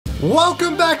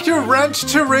Welcome back to Rent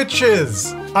to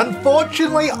Riches.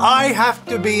 Unfortunately, I have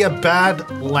to be a bad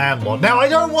landlord. Now, I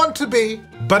don't want to be,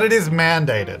 but it is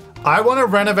mandated. I want to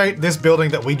renovate this building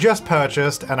that we just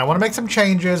purchased, and I want to make some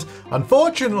changes.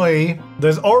 Unfortunately,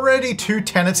 there's already 2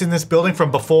 tenants in this building from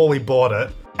before we bought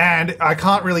it, and I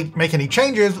can't really make any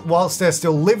changes whilst they're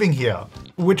still living here,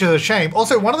 which is a shame.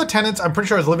 Also, one of the tenants, I'm pretty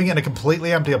sure, is living in a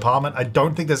completely empty apartment. I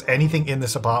don't think there's anything in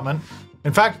this apartment.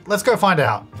 In fact, let's go find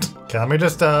out. Okay, let me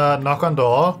just knock on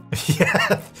door.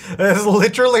 Yeah, there's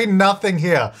literally nothing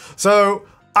here. So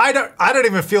I don't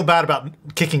even feel bad about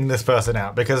kicking this person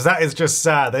out because that is just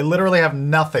sad. They literally have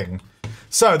nothing.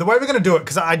 So the way we're gonna do it,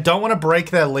 because I don't want to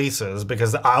break their leases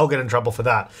because I'll get in trouble for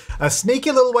that. A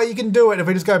sneaky little way you can do it, if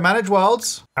we just go manage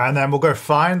worlds and then we'll go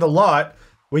find the lot,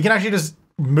 we can actually just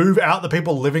move out the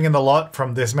people living in the lot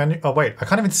from this menu. Oh wait, I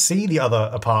can't even see the other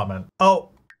apartment. Oh,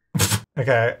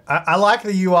 okay. I like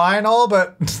the UI and all,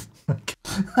 but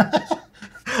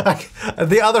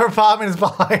the other apartment is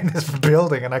behind this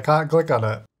building and I can't click on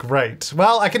it. Great.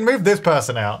 Well, I can move this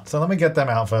person out. So let me get them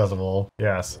out first of all.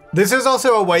 Yes. This is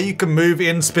also a way you can move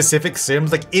in specific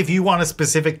sims. Like if you want a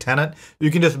specific tenant,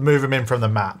 you can just move them in from the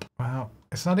map. Wow.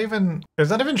 It's not even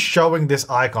showing this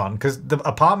icon because the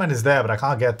apartment is there, but I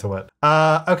can't get to it.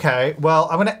 Okay, well,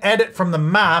 I'm gonna edit from the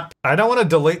map. I don't want to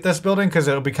delete this building because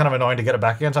it'll be kind of annoying to get it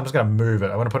back again, so I'm just gonna move it.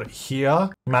 I'm gonna put it here,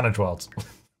 manage worlds.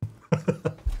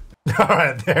 All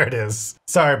right, there it is.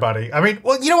 Sorry, buddy. I mean,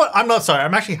 well, you know what? I'm not sorry.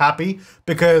 I'm actually happy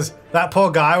because that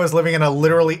poor guy was living in a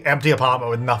literally empty apartment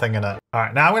with nothing in it. All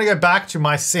right, now I'm gonna go back to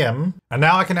my sim and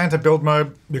now I can enter build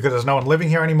mode because there's no one living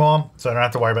here anymore, so I don't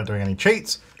have to worry about doing any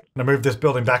cheats. I'm gonna move this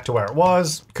building back to where it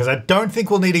was because I don't think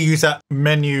we'll need to use that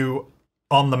menu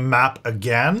on the map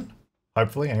again.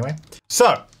 Hopefully, anyway.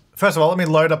 So, first of all, let me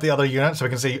load up the other unit so we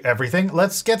can see everything.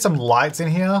 Let's get some lights in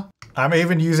here. I'm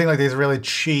even using like these really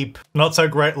cheap, not so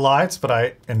great lights, but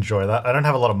I enjoy that. I don't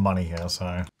have a lot of money here,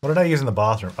 so. What did I use in the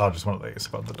bathroom? Oh, just one of these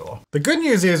above the door. The good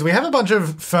news is we have a bunch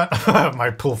of, my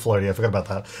pool floaty, I forgot about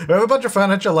that. We have a bunch of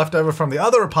furniture left over from the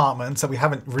other apartments that we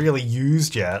haven't really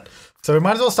used yet. So we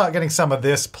might as well start getting some of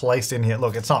this placed in here.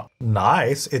 Look, it's not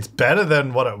nice. It's better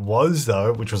than what it was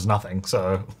though, which was nothing.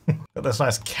 So got this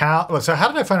nice count. So how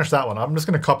did I finish that one? I'm just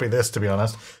gonna copy this to be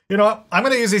honest. You know what? I'm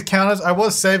gonna use these counters. I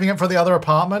was saving it for the other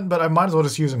apartment, but I might as well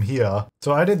just use them here.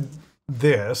 So I did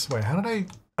this. Wait, how did I?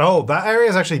 Oh, that area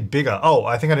is actually bigger. Oh,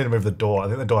 I think I need to move the door. I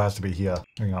think the door has to be here.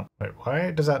 Hang on. Wait,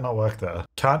 why does that not work there?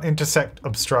 Can't intersect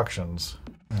obstructions.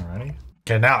 Alrighty.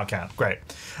 Okay, now it can. Great.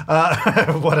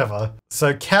 Whatever.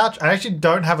 So couch, I actually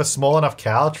don't have a small enough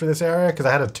couch for this area because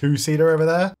I had a 2-seater over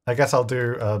there. I guess I'll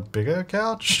do a bigger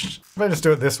couch. Maybe just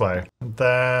do it this way. And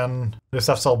then this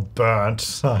stuff's all burnt,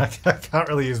 so I can't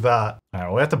really use that. All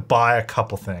right, we have to buy a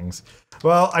couple things.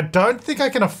 Well, I don't think I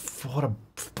can afford a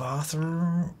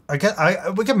bathroom.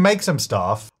 We can make some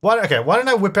stuff. Why don't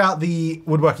I whip out the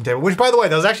woodworking table? Which, by the way,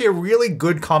 that was actually a really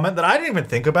good comment that I didn't even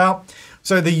think about.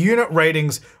 So the unit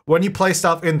ratings, when you place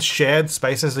stuff in shared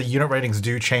spaces, the unit ratings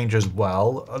do change as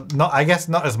well. I guess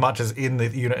not as much as in the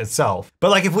unit itself. But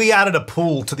like if we added a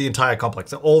pool to the entire complex,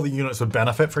 so all the units would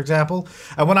benefit, for example.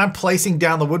 And when I'm placing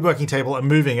down the woodworking table and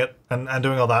moving it and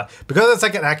doing all that, because it's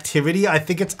like an activity, I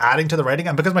think it's adding to the rating.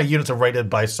 And because my units are rated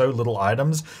by so little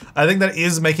items, I think that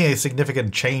is making a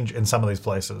significant change in some of these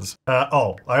places.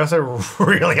 Oh, I also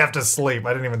really have to sleep.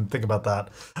 I didn't even think about that.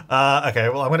 Okay,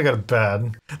 well, I'm gonna go to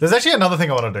bed. There's actually another thing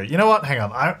I want to do. You know what? Hang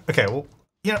on. Okay, well,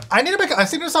 you know, I need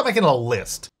to start making a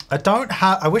list.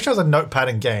 I wish there was a notepad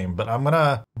in game, but I'm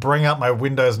gonna bring out my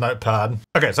Windows notepad.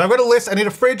 Okay, so I've got a list. I need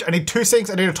a fridge, I need 2 sinks,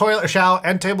 I need a toilet, a shower,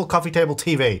 end table, coffee table,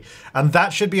 TV. And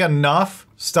that should be enough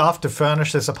stuff to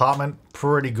furnish this apartment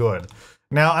pretty good.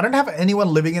 Now, I don't have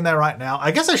anyone living in there right now.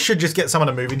 I guess I should just get someone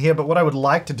to move in here, but what I would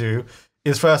like to do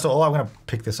is first of all, I'm gonna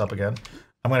pick this up again.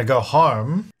 I'm gonna go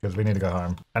home, because we need to go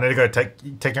home. I need to go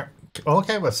take care,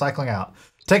 okay, we're cycling out.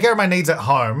 Take care of my needs at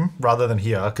home rather than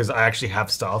here, because I actually have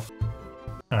stuff.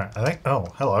 All right, I think, oh,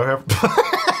 hello.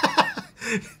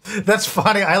 That's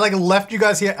funny. I like left you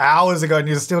guys here hours ago and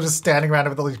you're still just standing around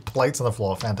with all these plates on the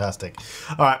floor. Fantastic.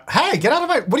 All right, hey, get out of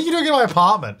my, what are you doing in my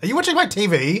apartment? Are you watching my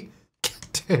TV?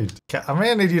 Dude, I'm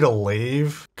gonna need you to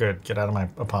leave. Good, get out of my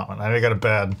apartment. I need to go to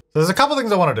bed. So there's a couple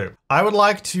things I want to do. I would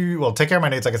like to, well, take care of my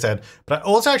needs, like I said, but I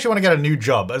also actually want to get a new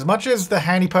job. As much as the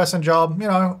handy person job, you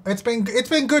know, it's been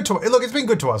good to, look, it's been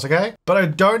good to us, okay? But I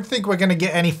don't think we're gonna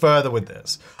get any further with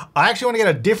this. I actually want to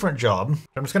get a different job.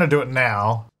 I'm just gonna do it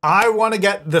now. I want to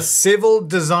get the civil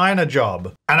designer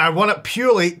job, and I want it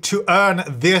purely to earn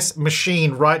this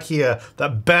machine right here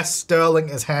that Bess Sterling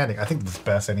is handing. I think it's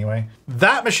Bess anyway.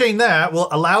 That machine there will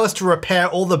allow us to repair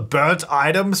all the burnt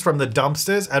items from the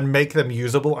dumpsters and make them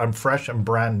usable and fresh and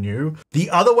brand new.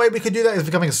 The other way we could do that is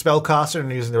becoming a spellcaster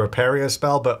and using the Repario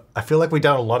spell, but I feel like we've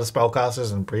done a lot of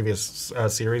spellcasters in previous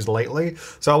series lately.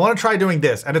 So I want to try doing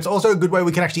this, and it's also a good way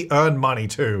we can actually earn money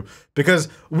too, because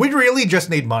we really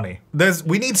just need money.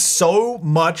 We need so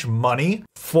much money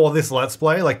for this Let's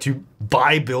Play, like to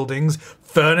buy buildings,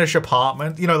 furnish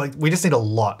apartment, you know, like we just need a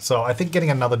lot. So I think getting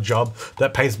another job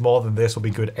that pays more than this will be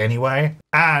good anyway.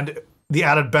 And the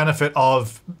added benefit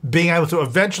of being able to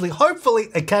eventually, hopefully,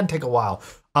 it can take a while,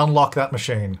 unlock that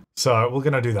machine. So we're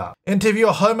gonna do that. Interview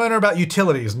a homeowner about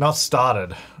utilities, not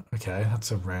started. Okay,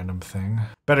 that's a random thing.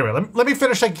 But anyway, let me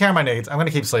finish taking care of my needs. I'm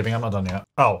gonna keep sleeping, I'm not done yet.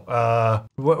 Oh,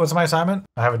 what's my assignment?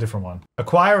 I have a different one.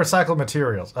 Acquire recycled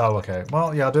materials. Oh, okay.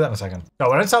 Well, yeah, I'll do that in a second. Oh,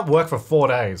 I don't start work for 4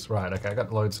 days. Right, okay, I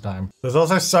got loads of time. There's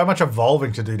also so much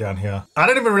evolving to do down here. I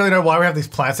don't even really know why we have these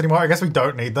plants anymore. I guess we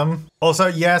don't need them. Also,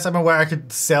 yes, I'm aware I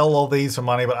could sell all these for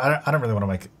money, but I don't really want to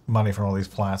make money from all these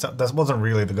plants. That wasn't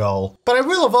really the goal. But I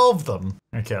will evolve them.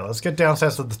 Okay, let's get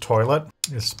downstairs to the toilet.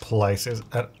 This place is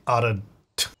an utter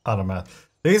mess.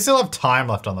 These still have time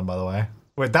left on them, by the way.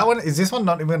 Wait, is this one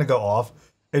not even gonna go off?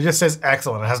 It just says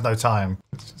excellent, it has no time.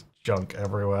 It's just junk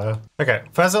everywhere. Okay,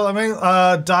 first of all, let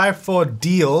me dive for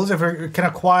deals. If we can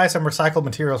acquire some recycled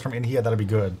materials from in here, that'd be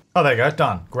good. Oh, there you go,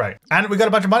 done, great. And we got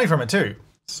a bunch of money from it too.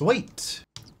 Sweet.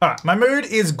 All right, my mood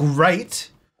is great.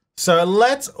 So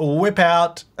let's whip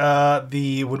out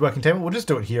the woodworking table. We'll just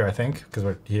do it here, I think, because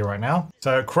we're here right now.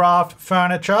 So craft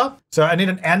furniture. So I need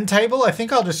an end table. I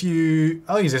think I'll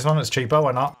use this one. It's cheaper.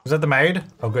 Why not? Is that the maid?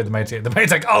 Oh, good. The maid's here. The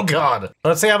maid's like, oh God.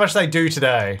 Let's see how much they do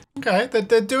today. Okay.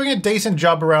 They're doing a decent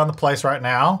job around the place right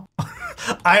now.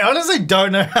 I honestly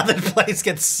don't know how the place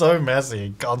gets so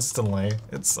messy constantly.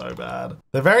 It's so bad.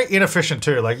 They're very inefficient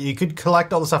too. Like you could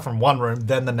collect all the stuff from one room,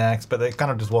 then the next, but they're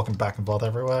kind of just walking back and forth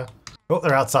everywhere. Oh,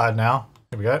 they're outside now.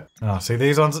 Here we go. Oh, see,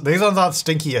 these ones aren't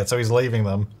stinky yet, so he's leaving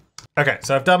them. Okay,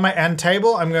 so I've done my end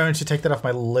table. I'm going to take that off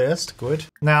my list. Good.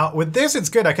 Now, with this, it's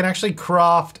good. I can actually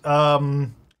craft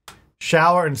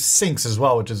shower and sinks as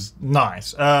well, which is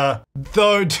nice.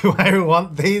 Though, do I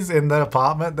want these in the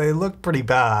apartment? They look pretty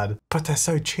bad, but they're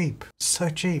so cheap. So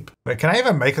cheap. Wait, can I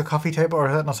even make a coffee table, or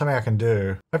is that not something I can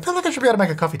do? I feel like I should be able to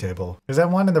make a coffee table. Is there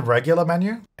one in the regular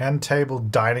menu? End table,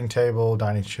 dining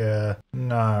chair.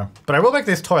 No. But I will make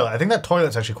this toilet. I think that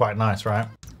toilet's actually quite nice, right?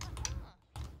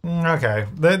 Okay,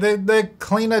 the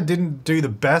cleaner didn't do the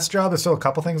best job. There's still a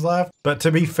couple things left. But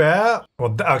to be fair,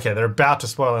 well, okay, they're about to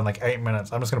spoil in like 8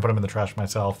 minutes. I'm just gonna put them in the trash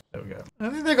myself. There we go. I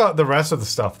think they got the rest of the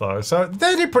stuff though. So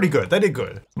they did pretty good. They did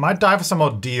good. Might die for some more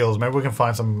deals. Maybe we can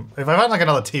find some, if I find like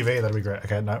another TV, that'd be great.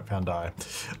 Okay, no, found die.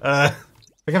 I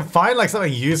can find like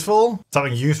something useful.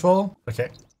 Okay.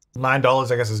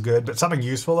 $9 I guess is good, but something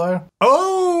useful though.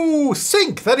 Oh,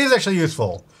 sink, that is actually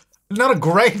useful. Not a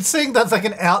great sink, that's like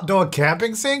an outdoor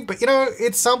camping sink, but you know,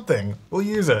 it's something. We'll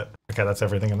use it. Okay, that's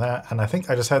everything in there. And I think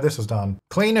I just heard this was done.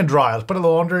 Clean and dry. Let's put the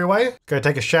laundry away. Go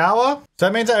take a shower. So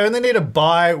that means I only need to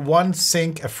buy one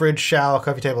sink, a fridge, shower,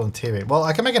 coffee table, and TV. Well,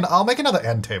 I'll make another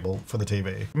end table for the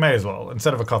TV. May as well,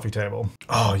 instead of a coffee table.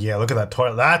 Oh yeah, look at that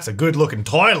toilet. That's a good looking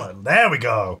toilet. There we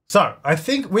go. So I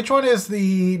think, which one is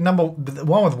the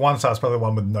one with one side is probably the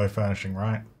one with no furnishing,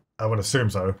 right? I would assume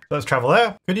so. Let's travel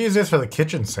there. Could use this for the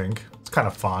kitchen sink. It's kind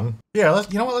of fun. Yeah,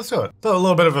 you know what, let's do it. So a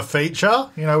little bit of a feature,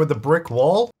 you know, with the brick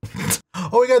wall.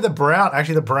 Oh, we got the brown.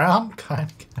 Actually, the brown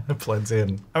kind of blends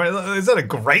in. I mean, is that a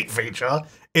great feature?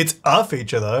 It's a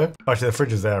feature though. Actually, the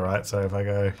fridge is there, right? So if I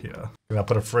go here, I'll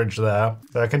put a fridge there.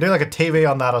 So I can do like a TV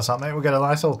on that or something. We'll get a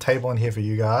nice little table in here for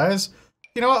you guys.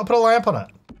 You know what, I'll put a lamp on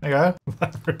it. There you go.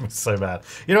 That room is so bad.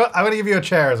 You know what, I'm gonna give you a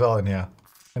chair as well in here.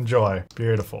 Enjoy.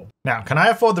 Beautiful. Now, can I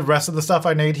afford the rest of the stuff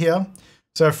I need here?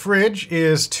 So fridge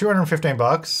is 215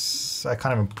 bucks. I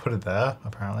can't even put it there,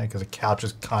 apparently, because the couch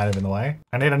is kind of in the way.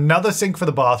 I need another sink for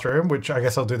the bathroom, which I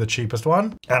guess I'll do the cheapest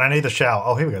one. And I need the shower.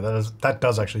 Oh, here we go. That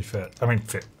does actually fit. I mean,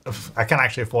 fit. I can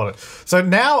actually afford it. So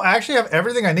now I actually have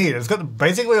everything I need. It's got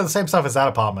basically the same stuff as that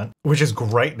apartment, which is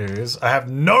great news. I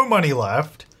have no money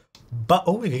left, but,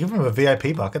 oh, we can give him a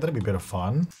VIP bucket. That'd be a bit of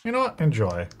fun. You know what?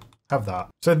 Enjoy. Have that.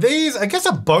 So these, I guess,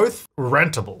 are both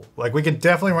rentable. Like we can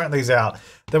definitely rent these out.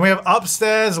 Then we have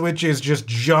upstairs, which is just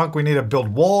junk. We need to build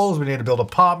walls. We need to build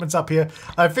apartments up here.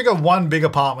 I figure one big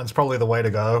apartment's probably the way to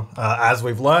go. As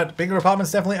we've learned, bigger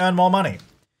apartments definitely earn more money.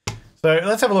 So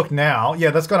let's have a look now.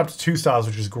 Yeah, that's gone up to 2 stars,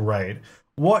 which is great.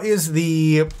 What is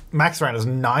the max rent? Is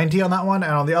 90 on that one,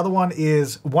 and on the other one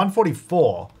is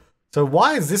 144. So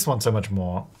why is this one so much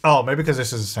more? Oh, maybe because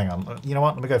this is, hang on. You know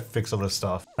what? Let me go fix all this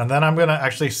stuff. And then I'm gonna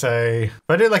actually say, if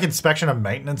I do like inspection and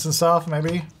maintenance and stuff,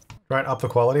 maybe, right, up the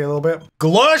quality a little bit.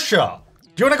 Glosha,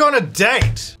 do you wanna go on a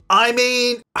date? I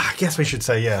mean, I guess we should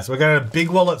say yes. We're going to Big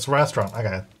Wallet's restaurant.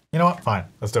 Okay, you know what? Fine,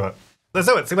 let's do it. Let's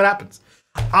do it, see what happens.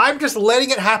 I'm just letting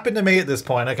it happen to me at this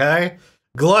point, okay?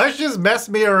 Glosha's messed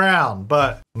me around,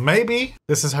 but maybe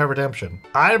this is her redemption.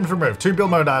 Items removed, 2 build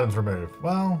mode items removed.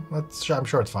 Well, I'm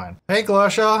sure it's fine. Hey,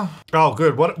 Glosha. Oh,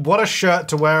 good, what a shirt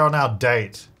to wear on our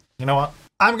date. You know what?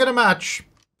 I'm gonna match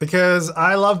because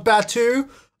I love Batu,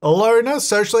 a loner,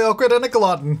 socially awkward, and a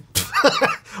glutton.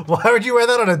 Why would you wear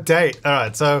that on a date? All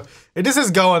right, so this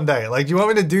is go on date. Like, do you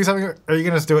want me to do something or are you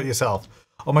gonna just do it yourself?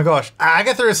 Oh my gosh,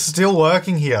 Agatha is still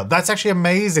working here. That's actually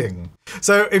amazing.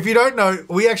 So if you don't know,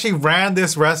 we actually ran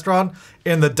this restaurant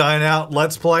in the Dine Out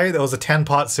Let's Play. There was a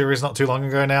 10-part series not too long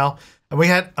ago now. And we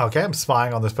had, okay, I'm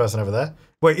spying on this person over there.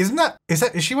 Wait, is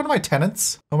she one of my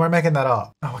tenants? Or am I making that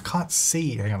up? Oh, I can't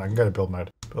see. Hang on, I can go to build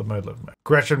mode. Build mode, live mode.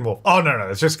 Gretchen Wolf. Oh, no,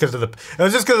 it's just because of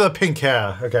the pink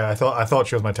hair. Okay, I thought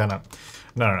she was my tenant.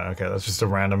 No, okay, that's just a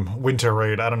random winter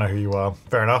read. I don't know who you are.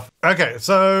 Fair enough. Okay,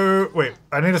 so, wait,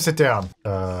 I need to sit down.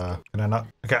 Can I not?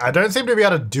 Okay, I don't seem to be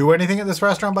able to do anything at this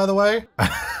restaurant, by the way.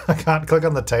 I can't click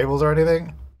on the tables or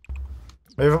anything.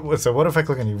 Maybe, so what if I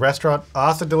click on your restaurant?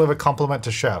 Ask to deliver compliment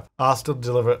to chef. Ask to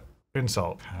deliver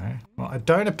insult. Okay. Well, I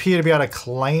don't appear to be able to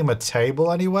claim a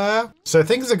table anywhere. So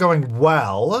things are going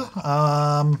well.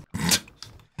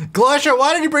 Glosha,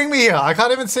 why did you bring me here? I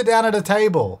can't even sit down at a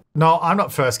table. No, I'm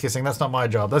not first kissing. That's not my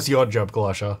job. That's your job,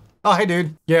 Glosha. Oh, hey,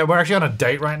 dude. Yeah, we're actually on a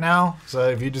date right now. So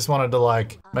if you just wanted to,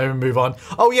 like, maybe move on.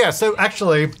 Oh, yeah. So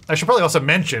actually, I should probably also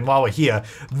mention while we're here,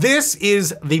 this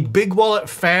is the Big Wallet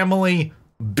family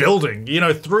building. You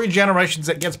know, 3 generations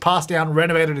that gets passed down,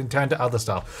 renovated, and turned to other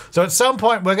stuff. So at some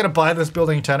point, we're going to buy this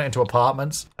building and turn it into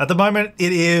apartments. At the moment,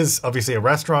 it is obviously a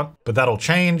restaurant, but that'll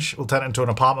change. We'll turn it into an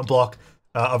apartment block.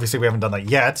 Obviously, we haven't done that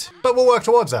yet, but we'll work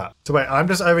towards that. So wait, I'm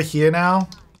just over here now.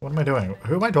 What am I doing?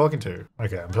 Who am I talking to?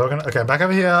 Okay, I'm back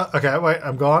over here. Okay, wait,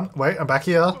 I'm gone. Wait, I'm back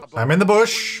here. I'm in the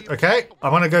bush. Okay, I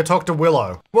want to go talk to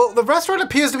Willow. Well, the restaurant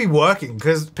appears to be working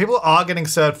because people are getting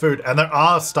served food and there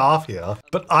are staff here,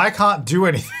 but I can't do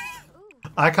anything.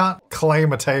 I can't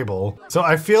claim a table. So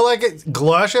I feel like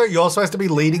Glosha, you're supposed to be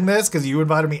leading this because you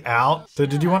invited me out. So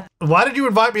why did you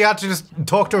invite me out to just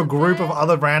talk to a group of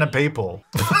other random people?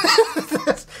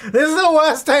 This is the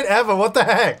worst date ever. What the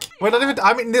heck? Wait,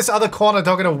 I'm in this other corner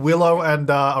talking to Willow and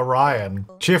Orion.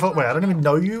 Cheerful, wait, I don't even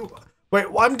know you. Wait,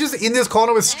 I'm just in this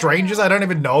corner with strangers I don't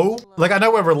even know? Like, I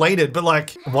know we're related, but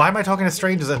like, why am I talking to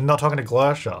strangers and not talking to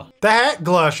Glosha? The heck,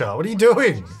 Glosha? What are you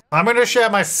doing? I'm gonna share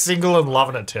my single and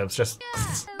loving it tips. Just,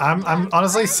 I'm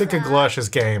honestly sick of Glosha's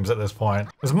games at this point.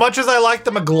 As much as I like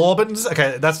the McGlorbins,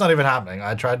 okay, that's not even happening.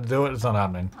 I tried to do it, it's not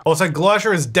happening. Also,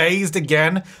 Glosha is dazed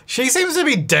again. She seems to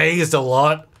be dazed a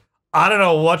lot. I don't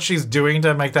know what she's doing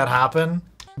to make that happen,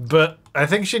 but I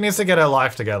think she needs to get her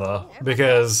life together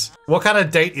because what kind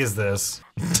of date is this?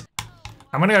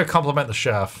 I'm gonna go compliment the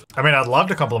chef. I mean, I'd love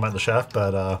to compliment the chef,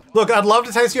 but look, I'd love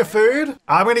to taste your food.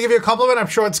 I'm gonna give you a compliment. I'm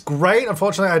sure it's great.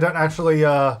 Unfortunately, I can't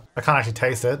actually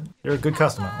taste it. You're a good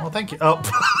customer. Well, thank you. Oh,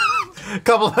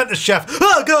 compliment the chef.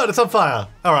 Oh God, it's on fire.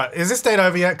 All right, is this date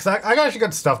over yet? Cause I actually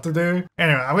got stuff to do.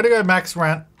 Anyway, I'm gonna go max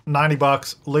rent.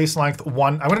 $90, least length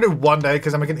 1. I'm gonna do 1 day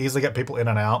because then we can easily get people in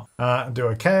and out. Do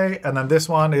okay, and then this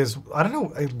one is, I don't know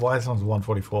why this one's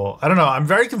 144. I don't know, I'm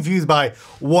very confused by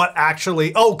what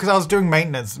actually, oh, because I was doing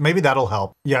maintenance. Maybe that'll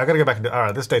help. Yeah, I gotta go back and do, all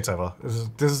right, this date's over.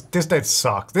 This date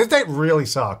sucks. This date really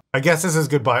sucks. I guess this is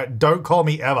goodbye. Don't call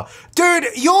me ever. Dude,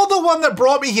 you're the one that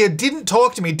brought me here, didn't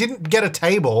talk to me, didn't get a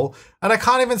table, and I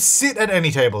can't even sit at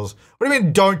any tables. What do you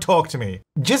mean, don't talk to me?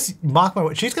 Just mark my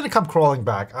word, she's gonna come crawling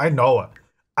back. I know it.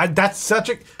 That's such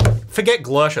a... Forget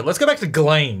Glosha. Let's go back to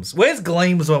Glames. Where's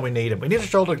Glames when we need him? We need a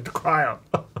shoulder to cry on.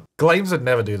 Glames would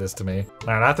never do this to me. All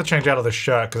right, I have to change out of this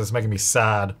shirt because it's making me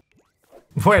sad.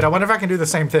 Wait, I wonder if I can do the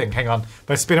same thing. Hang on.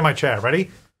 By spinning my chair. Ready?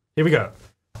 Here we go.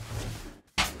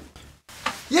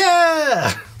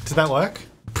 Yeah! Did that work?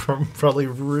 Probably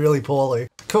really poorly.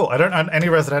 Cool, I don't own any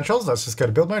residentials. Let's just go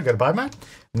to build mode, go to buy mode.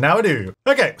 Now I do.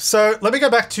 Okay, so let me go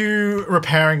back to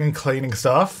repairing and cleaning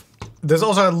stuff. There's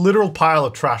also a literal pile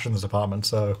of trash in this apartment,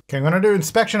 so. Okay, I'm gonna do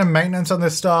inspection and maintenance on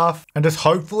this stuff, and just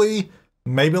hopefully,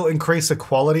 maybe it'll increase the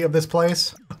quality of this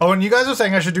place. Oh, and you guys were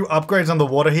saying I should do upgrades on the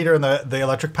water heater and the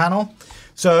electric panel.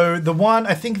 So the one,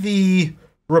 I think the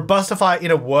Robustify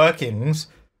inner workings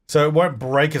So it won't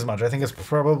break as much. I think it's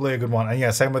probably a good one. And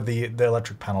yeah, same with the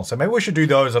electric panel. So maybe we should do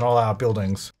those on all our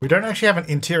buildings. We don't actually have an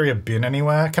interior bin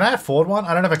anywhere. Can I afford one?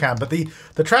 I don't know if I can, but the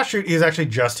trash chute is actually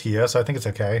just here, so I think it's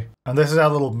okay. And this is our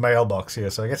little mailbox here,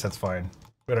 so I guess that's fine.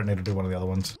 We don't need to do one of the other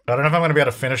ones. I don't know if I'm going to be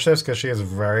able to finish this because she is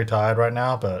very tired right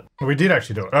now, but we did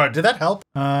actually do it. All right, did that help?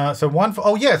 So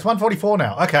oh yeah, it's 144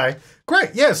 now. Okay, great.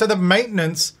 Yeah, so the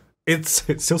maintenance, it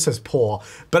still says poor,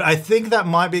 but I think that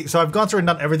might be, so I've gone through and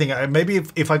done everything. Maybe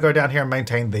if I go down here and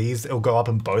maintain these, it'll go up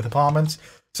in both apartments.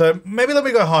 So maybe let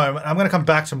me go home. I'm going to come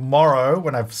back tomorrow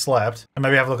when I've slept and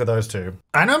maybe have a look at those two.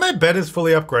 I know my bed is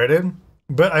fully upgraded,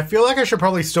 but I feel like I should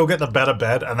probably still get the better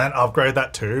bed and then upgrade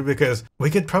that too, because we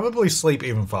could probably sleep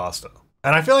even faster.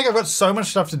 And I feel like I've got so much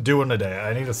stuff to do in the day.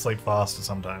 I need to sleep faster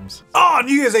sometimes. Oh,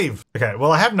 New Year's Eve. Okay,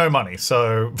 well, I have no money,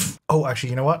 so... Oh,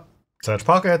 actually, you know what? Search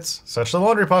pockets. Search the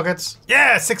laundry pockets.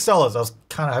 Yeah, $6. I was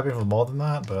kind of hoping for more than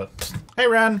that, but... Hey,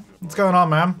 Ren. What's going on,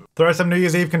 man? Throw some New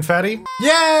Year's Eve confetti.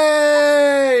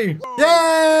 Yay!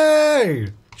 Yay!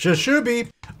 Shashubi.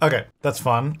 Okay, that's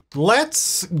fun.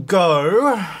 Let's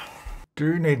go...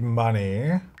 Do need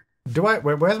money.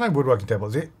 Where's my woodworking table?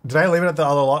 Did I leave it at the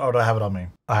other lot or do I have it on me?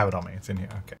 I have it on me. It's in here.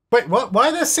 Okay. Wait, what? Why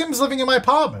are there Sims living in my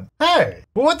apartment? Hey,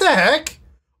 what the heck?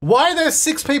 Why are there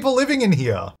 6 people living in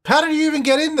here? How did you even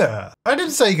get in there? I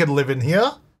didn't say you could live in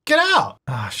here. Get out.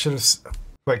 Ah, should have.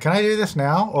 Wait, can I do this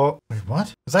now? Or wait,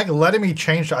 what? It's like letting me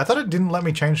change stuff. I thought it didn't let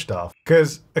me change stuff.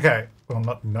 Because, okay,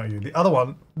 well, not you. The other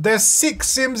one. There's 6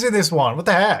 Sims in this one. What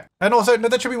the heck? And also, no,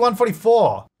 that should be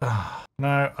 144.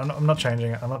 No, I'm not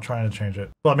changing it. I'm not trying to change it.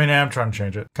 Well, I mean, I am trying to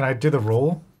change it. Can I do the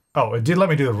rule? Oh, it did let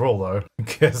me do the rule though.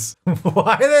 Because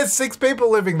why are there 6 people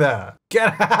living there?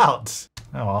 Get out.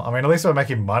 Oh, well, I mean, at least we're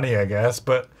making money, I guess,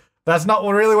 but that's not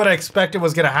really what I expected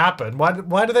was going to happen.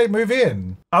 Why did they move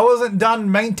in? I wasn't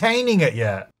done maintaining it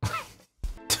yet.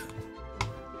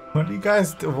 What do you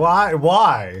guys do?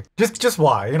 Why? Just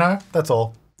why, you know? That's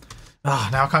all. Ah,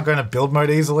 now I can't go into build mode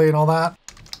easily and all that.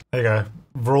 There you go.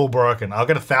 Rule broken. I'll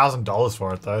get $1,000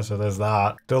 for it though, so there's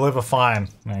that. Deliver fine.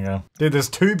 There you go. Dude, there's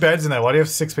 2 beds in there. Why do you have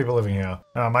 6 people living here?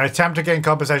 My attempt to gain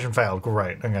compensation failed.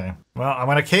 Great. Okay. Well, I'm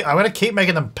gonna keep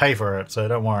making them pay for it, so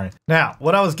don't worry. Now,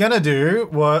 what I was gonna do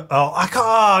was now I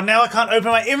can't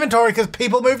open my inventory because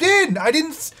people moved in.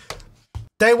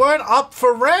 They weren't up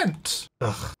for rent.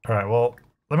 Ugh. Alright, well.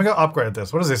 Let me go upgrade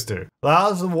this. What does this do?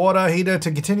 Allows the water heater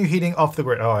to continue heating off the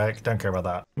grid. Oh, I don't care about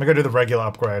that. Let me go do the regular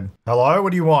upgrade. Hello? What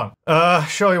do you want?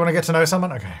 Sure, you want to get to know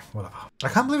someone? Okay, whatever. I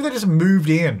can't believe they just moved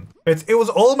in. It was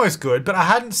almost good, but I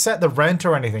hadn't set the rent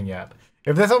or anything yet.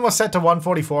 If this one was set to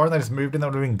 144 and they just moved in, that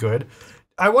would have been good.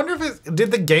 I wonder if did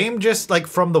the game just like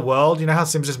from the world, you know how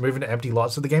Sims just move into empty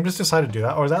lots? Did the game just decide to do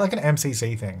that? Or is that like an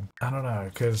MCC thing? I don't know,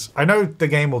 because I know the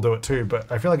game will do it too,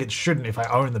 but I feel like it shouldn't if I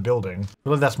own the building. I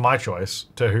feel like that's my choice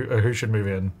to who should move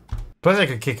in. Plus I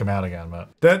could kick him out again, but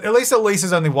at least the lease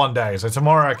is only 1 day, so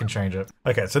tomorrow I can change it.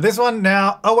 Okay, so this one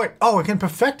now, it can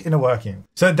perfect inner working.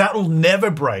 So that will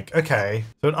never break. Okay,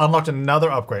 so it unlocked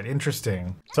another upgrade.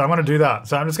 Interesting. So I'm gonna do that.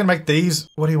 So I'm just gonna make these.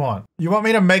 What do you want? You want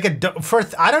me to make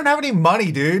I don't have any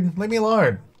money, dude. Leave me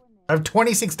alone. I have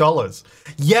 $26.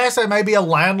 Yes, I may be a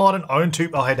landlord and own 2.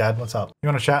 Oh, hey dad, what's up? You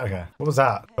wanna chat? Okay, what was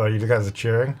that? Oh, you guys are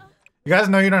cheering? You guys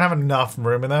know you don't have enough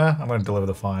room in there? I'm gonna deliver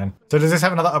the fine. So does this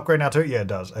have another upgrade now too? Yeah, it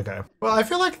does. Okay. Well, I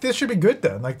feel like this should be good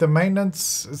then. Like the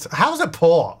maintenance, how's it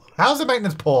poor? How's the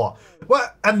maintenance poor? Well,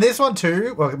 and this one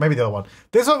too, well, maybe the other one.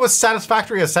 This one was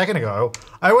satisfactory a second ago.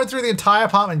 I went through the entire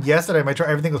apartment yesterday, made sure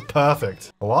everything was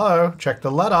perfect. Hello, check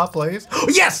the letter, please. Oh,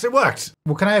 yes, it worked.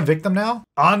 Well, can I evict them now?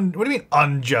 What do you mean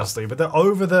unjustly? But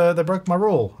they broke my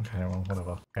rule. Okay, well,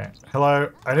 whatever. Okay,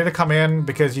 hello, I need to come in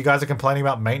because you guys are complaining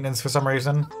about maintenance for some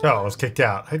reason. Oh, I was kicked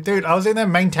out. Hey, dude, I was in there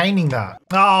maintaining that.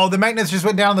 Oh, the maintenance just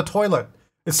went down the toilet.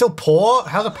 It's still poor?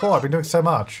 How's it poor? I've been doing so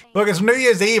much. Look, it's New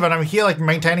Year's Eve and I'm here like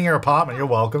maintaining your apartment. You're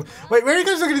welcome. Wait, where are you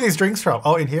guys looking at these drinks from?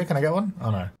 Oh, in here? Can I get one?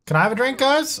 Oh no. Can I have a drink,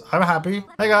 guys? I'm happy.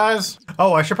 Hey guys.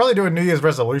 Oh, I should probably do a New Year's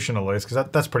resolution at least because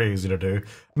that's pretty easy to do.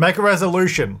 Make a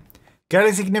resolution. Get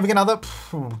a significant other,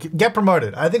 get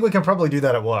promoted. I think we can probably do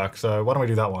that at work, so why don't we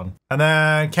do that one? And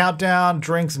then countdown,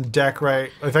 drinks, and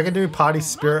decorate. If I can do party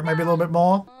spirit maybe a little bit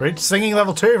more. Reach singing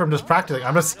level 2 from just practicing.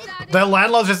 The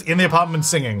landlord's just in the apartment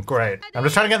singing, great. I'm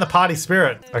just trying to get in the party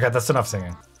spirit. Okay, that's enough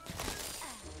singing.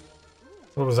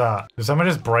 What was that? Did someone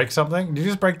just break something? Did you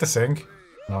just break the sink?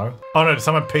 No. Oh no, did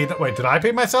someone pee wait, did I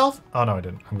pee myself? Oh no, I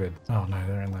didn't, I'm good. Oh no,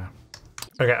 they're in there.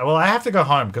 Okay, well, I have to go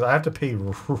home because I have to pee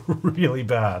really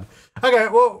bad. Okay,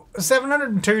 well,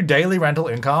 702 daily rental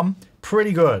income,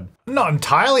 pretty good. Not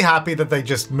entirely happy that they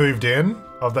just moved in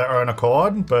of their own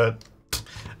accord, but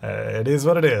It is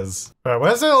what it is. All right,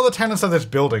 where's all the tenants of this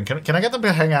building? Can I get them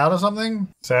to hang out or something?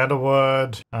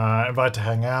 Sandalwood, invite to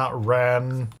hang out.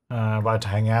 Ren, invite to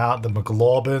hang out. The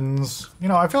McLaubins. You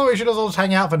know, I feel like we should all just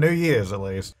hang out for New Year's at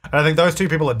least. And I think those two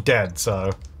people are dead,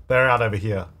 so they're out over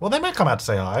here. Well, they might come out to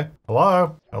say hi.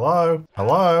 Hello? Hello?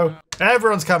 Hello?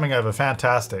 Everyone's coming over.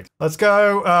 Fantastic. Let's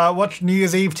go watch New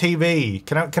Year's Eve TV.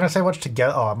 Can I say watch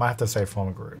together? Oh, I might have to say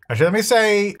form group. Actually, let me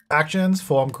say actions,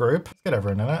 form group. Get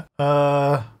everyone in it.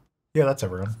 Yeah, that's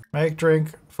everyone. Make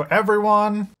drink for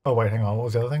everyone. Oh, wait, hang on. What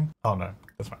was the other thing? Oh, no.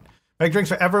 That's fine. Make drinks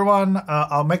for everyone.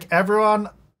 I'll make everyone...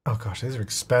 Oh gosh, these are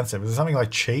expensive. Is it something like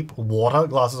cheap? Water?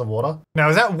 Glasses of water? Now,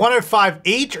 is that 105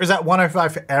 each or is that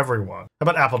 105 for everyone? How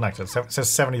about apple nectar? It says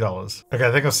 $70. Okay,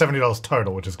 I think it was $70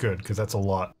 total, which is good because that's a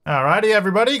lot. Alrighty,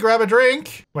 everybody, grab a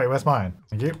drink. Wait, where's mine?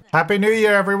 Thank you. Happy New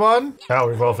Year, everyone. Oh,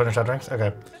 we've all finished our drinks?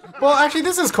 Okay. Well, actually,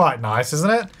 this is quite nice,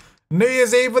 isn't it? New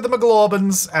Year's Eve with the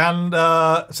McLaubins and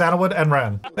Sandalwood and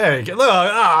Ren. There you go. Look,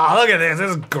 look at this.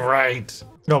 This is great.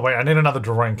 Oh, wait, I need another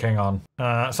drink. Hang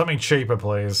on. Something cheaper,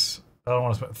 please. I don't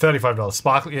want to spend $35.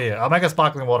 Sparkling, yeah. I'll make a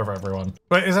sparkling water for everyone.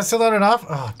 Wait, is that still not enough?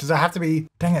 Oh, does that have to be,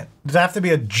 dang it. Does that have to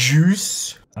be a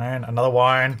juice? And another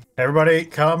wine. Everybody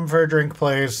come for a drink,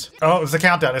 please. Oh, it's the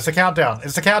countdown. It's the countdown.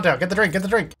 It's the countdown. Get the drink. Get the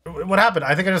drink. What happened?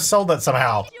 I think I just sold that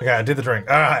somehow. Okay, I did the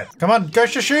drink. All right. Come on. Go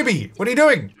Shashubi. What are you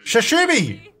doing?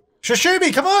 Shashubi.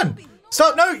 Shashubi, come on.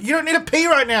 Stop. No, you don't need to pee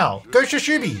right now. Go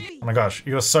Shashubi. Oh my gosh.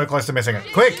 You are so close to missing it.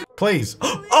 Quick, please.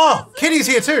 Oh, Kitty's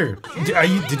here too.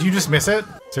 Did you just miss it?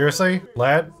 Seriously?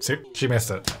 Lad? She missed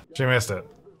it. She missed it.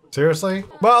 Seriously?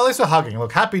 Well, at least we're hugging.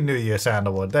 Look, Happy New Year,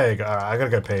 Sandalwood. There you go. All right, I gotta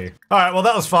go pee. All right, well,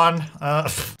 that was fun.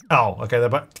 Oh, okay.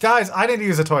 But guys, I need to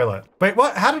use the toilet. Wait,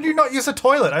 what? How did you not use the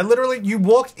toilet? You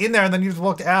walked in there and then you just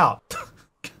walked out.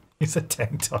 Use a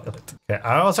dang toilet. Okay,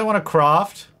 I also want to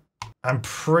craft. I'm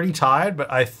pretty tired,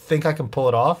 but I think I can pull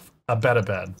it off. A better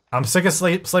bed. I'm sick of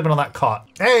sleeping on that cot.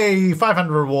 Hey,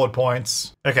 500 reward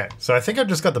points. Okay, so I think I've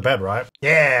just got the bed, right?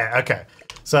 Yeah, okay.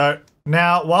 So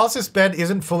now, whilst this bed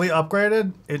isn't fully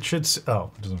upgraded, it should,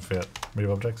 oh, it doesn't fit. Move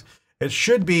objects. It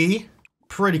should be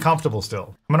pretty comfortable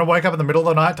still. I'm gonna wake up in the middle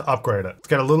of the night to upgrade it. Let's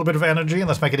get a little bit of energy and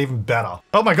let's make it even better.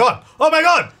 Oh my God. Oh my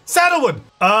God. Sandalwood.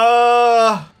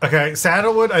 Okay,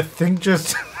 Sandalwood, I think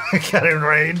just got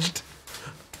enraged.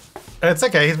 It's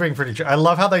okay, he's being pretty chill. I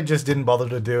love how they just didn't bother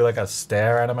to do like a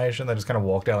stare animation. They just kind of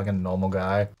walked out like a normal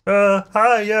guy.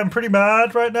 Hi, yeah, I'm pretty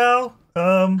mad right now.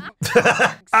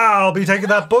 I'll be taking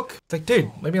that book. It's like, dude,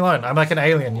 leave me alone. I'm like an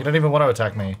alien. You don't even want to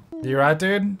attack me. You right,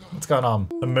 dude? What's going on?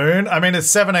 The moon? I mean, it's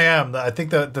 7 a.m. I think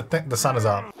the sun is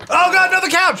up. Oh God, no, the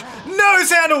couch! No,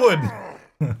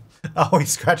 Sandalwood! Oh, he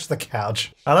scratched the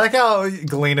couch. I like how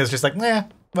Galena's just like, nah,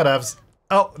 whatevs.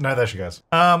 Oh, no, there she goes.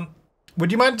 Would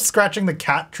you mind scratching the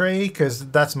cat tree? Because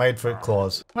that's made for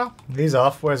claws. Well, he's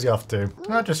off. Where's he off to?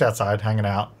 Oh, just outside, hanging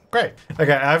out. Great.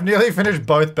 Okay, I've nearly finished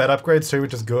both bed upgrades too,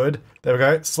 which is good. There we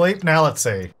go. Sleep. Now let's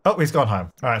see. Oh, he's gone home.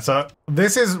 All right, so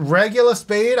this is regular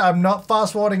speed. I'm not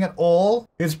fast forwarding at all.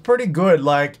 It's pretty good.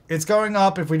 Like, it's going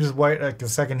up if we just wait like a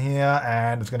second here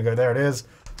and it's going to go. There it is.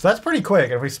 So that's pretty quick.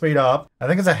 And if we speed up, I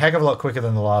think it's a heck of a lot quicker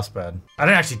than the last bed. I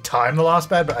didn't actually time the last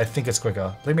bed, but I think it's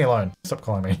quicker. Leave me alone. Stop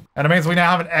calling me. And it means we now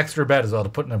have an extra bed as well to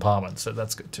put in an apartment. So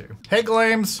that's good too. Hey,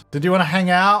 Gleams, did you want to hang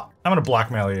out? I'm going to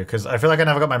blackmail you because I feel like I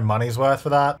never got my money's worth for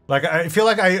that. Like, I feel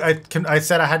like I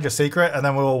said I had your secret and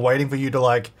then we were waiting for you to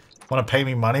like want to pay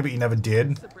me money, but you never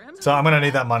did. So I'm going to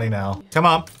need that money now. Come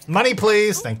on. Money,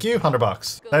 please. Thank you.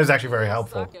 $100. That is actually very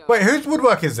helpful. Wait, whose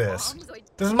woodwork is this?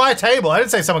 This is my table. I didn't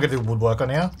say someone could do woodwork on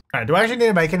here. All right, do I actually need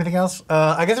to make anything else?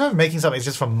 I guess if I'm making something, it's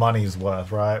just for money's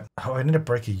worth, right? Oh, I need to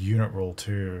break a unit rule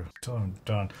too.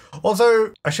 Done.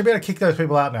 Also, I should be able to kick those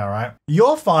people out now, right?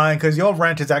 You're fine because your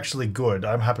rent is actually good.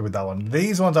 I'm happy with that one.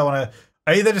 These ones I want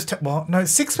to either just, well, no,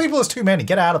 6 people is too many.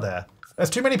 Get out of there. That's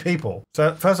too many people.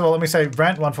 So first of all, let me say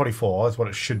rent 144 is what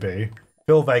it should be.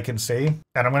 Fill vacancy,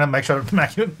 and I'm going to make sure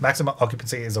maximum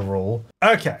occupancy is a rule.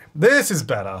 Okay, this is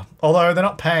better. Although they're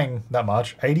not paying that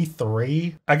much.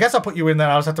 83. I guess I'll put you in there.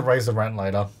 I'll just have to raise the rent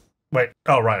later. Wait,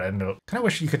 oh right, I didn't do it. Kind of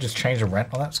wish you could just change the rent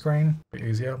on that screen. A bit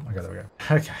easier. Okay, there we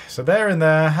go. Okay, so they're in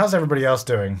there. How's everybody else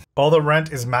doing? All the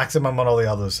rent is maximum on all the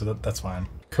others, so that's fine.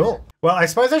 Cool. Well, I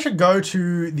suppose I should go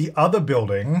to the other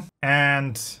building,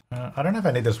 and I don't know if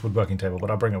I need this woodworking table, but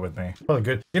I'll bring it with me. Probably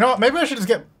good. You know what? Maybe I should just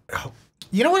get... Oh,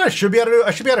 you know what I should be able to do?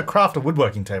 I should be able to craft a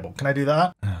woodworking table. Can I do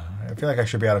that? I feel like I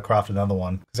should be able to craft another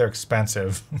one because they're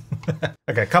expensive.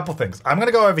 Okay, a couple things. I'm going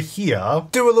to go over here,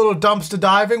 do a little dumpster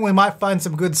diving. We might find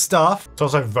some good stuff. It's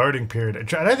also voting period.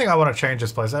 I don't think I want to change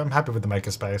this place. I'm happy with the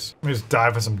makerspace. Let me just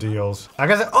dive for some deals. I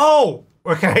guess, oh,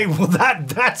 okay. Well,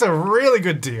 that's a really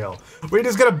good deal. We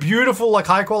just got a beautiful, like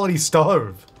high quality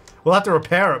stove. We'll have to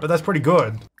repair it, but that's pretty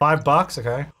good. $5,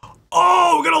 okay.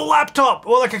 Oh, we got a laptop,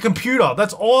 or like a computer.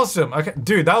 That's awesome. Okay,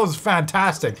 dude, that was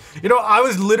fantastic. You know, I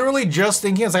was literally just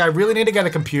thinking, it's like, I really need to get a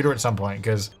computer at some point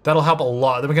because that'll help a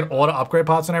lot. Then we can order upgrade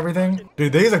parts and everything.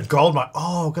 Dude, these are gold mine.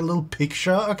 Oh, got a little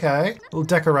picture. Okay, little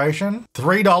decoration.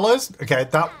 $3. Okay,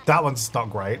 that one's not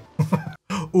great.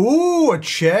 Ooh, a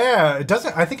chair. It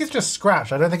doesn't, I think it's just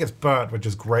scratched. I don't think it's burnt, which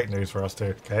is great news for us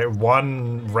too. Okay,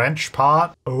 one wrench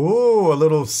part. Ooh, a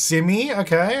little simmy.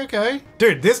 Okay, okay.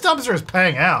 Dude, this dumpster is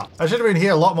paying out. I should have been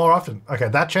here a lot more often. Okay,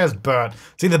 that chair's burnt.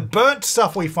 See, the burnt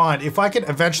stuff we find, if I can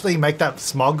eventually make that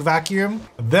smog vacuum,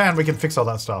 then we can fix all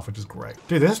that stuff, which is great.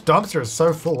 Dude, this dumpster is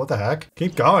so full. What the heck?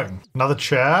 Keep going. Another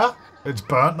chair. It's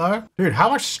burnt though. Dude, how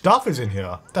much stuff is in here?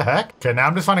 What the heck? Okay, now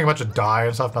I'm just finding a bunch of dye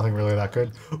and stuff. Nothing really that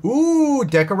good. Ooh,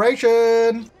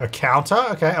 decoration. A counter.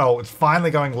 Okay. Oh, it's finally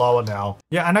going lower now.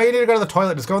 Yeah, I know you need to go to the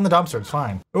toilet. Just go in the dumpster. It's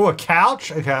fine. Ooh, a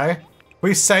couch. Okay.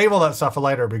 We save all that stuff for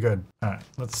later. It'll be good. All right,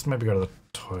 let's maybe go to the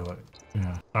toilet.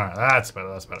 Yeah. All right, that's better.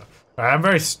 That's better. All right, I'm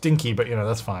very stinky, but you know,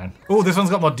 that's fine. Ooh, this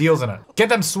one's got more deals in it. Get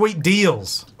them sweet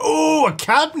deals. Ooh, a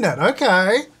cabinet.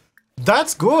 Okay.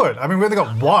 That's good. I mean, we only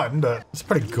got one, but it's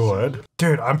pretty good.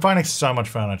 Dude, I'm finding so much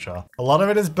furniture. A lot of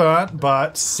it is burnt,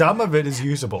 but some of it is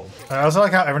usable. I also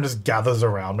like how everyone just gathers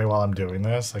around me while I'm doing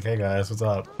this. Like, hey guys, what's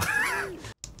up?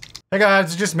 Hey guys,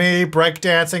 it's just me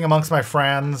breakdancing amongst my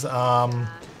friends.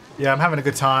 Yeah, I'm having a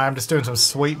good time, just doing some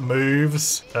sweet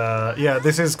moves. Yeah,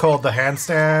 this is called the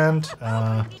handstand.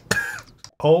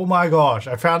 Oh my gosh,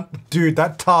 I found, dude,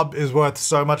 that tub is worth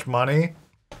so much money.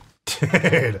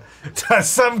 Dude, that's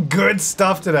some good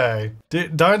stuff today.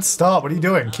 Dude, don't stop. What are you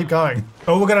doing? Keep going.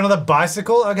 Oh, we got another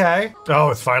bicycle? Okay. Oh,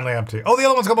 it's finally empty. Oh, the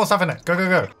other one's got more stuff in it. Go, go,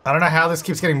 go. I don't know how this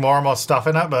keeps getting more and more stuff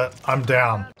in it, but I'm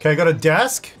down. Okay, got a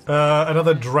desk.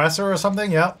 Another dresser or something.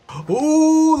 Yep.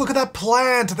 Ooh, look at that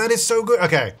plant. That is so good.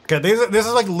 Okay. Okay, this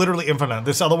is like literally infinite.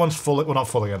 This other one's full. Well, not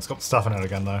full again. It's got stuff in it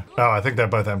again, though. Oh, I think they're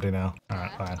both empty now. All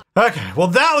right, fine. Okay, well,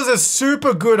 that was a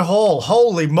super good haul.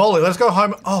 Holy moly. Let's go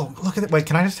home. Oh, look at it. Wait,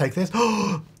 can I just take this?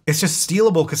 It's just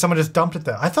stealable because someone just dumped it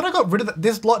there. I thought I got rid of that.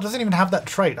 This lot doesn't even have that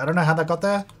trait. I don't know how that got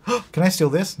there. Can I steal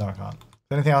this? No, I can't. Is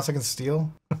there anything else I can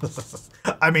steal?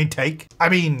 I mean,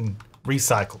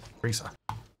 recycle. Recycle.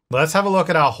 Let's have a look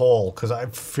at our haul because I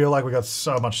feel like we got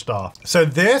so much stuff. So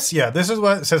this, yeah, this is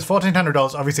what it says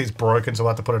 $1,400. Obviously it's broken, so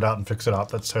we'll have to put it out and fix it up.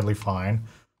 That's totally fine.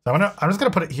 So I'm just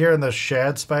gonna put it here in the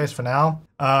shared space for now.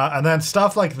 And then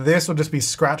stuff like this will just be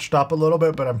scratched up a little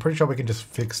bit, but I'm pretty sure we can just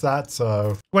fix that,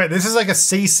 so. Wait, this is like a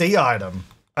CC item.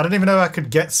 I don't even know if I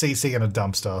could get CC in a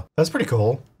dumpster. That's pretty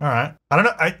cool. All right.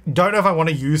 I don't know if I want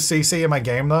to use CC in my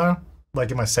game though,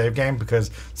 like in my save game, because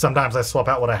sometimes I swap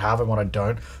out what I have and what I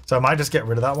don't. So I might just get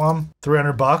rid of that one.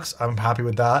 $300, I'm happy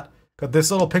with that. Got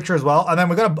this little picture as well. And then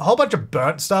we got a whole bunch of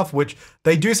burnt stuff, which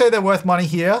they do say they're worth money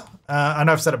here. I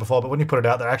know I've said it before, but when you put it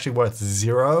out, they're actually worth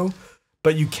 0.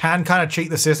 But you can kind of cheat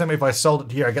the system. If I sold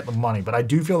it here, I get the money. But I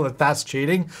do feel that that's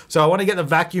cheating. So I want to get the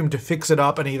vacuum to fix it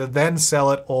up and either then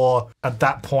sell it or at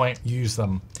that point use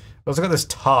them. I also got this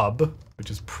tub, which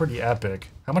is pretty epic.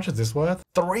 How much is this worth?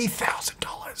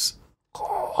 $3,000.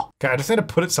 Oh. Okay, I just need to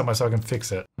put it somewhere so I can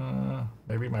fix it.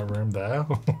 Maybe my room there.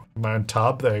 My own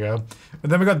tub, there you go. And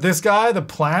then we got this guy, the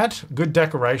plant. Good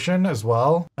decoration as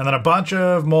well. And then a bunch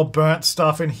of more burnt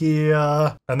stuff in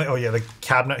here. And then, oh yeah, the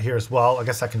cabinet here as well. I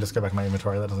guess that can just go back in my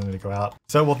inventory. That doesn't need to go out.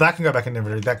 So, well, that can go back in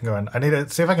inventory. That can go in. I need to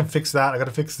see if I can fix that. I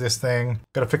gotta fix this thing.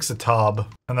 Gotta fix the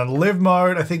tub. And then live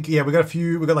mode, I think, yeah, we got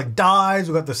like dyes.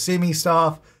 We got the simmy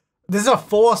stuff. This is a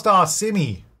 4-star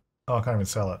simmy. Oh, I can't even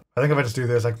sell it. I think if I just do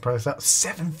this, I can probably sell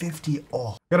 $750.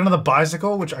 Oh, got another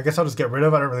bicycle, which I guess I'll just get rid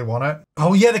of. I don't really want it.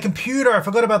 Oh yeah, the computer. I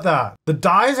forgot about that. The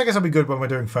dies, I guess, will be good when we're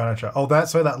doing furniture. Oh,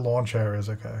 that's where that lawn chair is.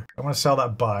 Okay. I want to sell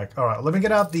that bike. All right, let me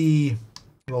get out the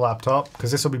laptop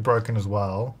because this will be broken as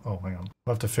well. Oh, hang on.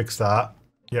 I'll have to fix that.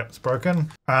 Yep, it's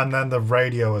broken. And then the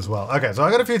radio as well. Okay, so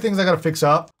I got a few things I got to fix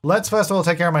up. Let's first of all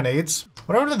take care of my needs.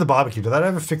 What happened to the barbecue? Did that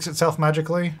ever fix itself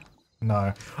magically?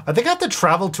 No. I think I have to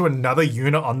travel to another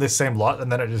unit on this same lot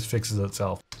and then it just fixes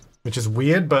itself. Which is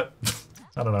weird, but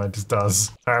I don't know, it just does.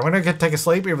 All right, I'm gonna take a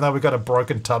sleep even though we've got a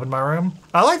broken tub in my room.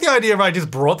 I like the idea of I just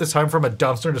brought this home from a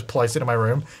dumpster and just placed it in my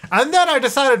room. And then I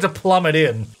decided to plumb it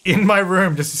in my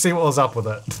room just to see what was up with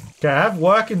it. Okay, I have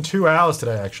work in 2 hours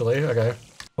today, actually. Okay.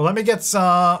 Well, let me get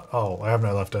some, oh, I have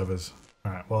no leftovers.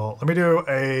 All right, well, let me do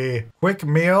a quick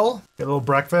meal, get a little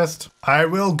breakfast. I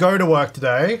will go to work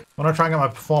today. I want to try and get my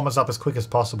performance up as quick as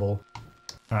possible.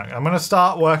 All right, I'm going to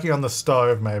start working on the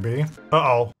stove, maybe.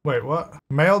 Uh-oh, wait, what?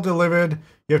 Mail delivered.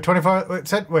 You have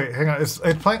 25, wait, hang on, it's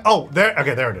playing, oh, there,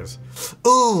 okay, there it is.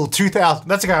 Ooh, 2,000,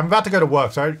 that's okay, I'm about to go to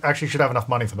work, so I actually should have enough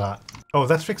money for that. Oh,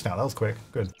 that's fixed now. That was quick.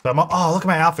 Good. So oh, look at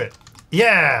my outfit.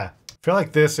 Yeah. I feel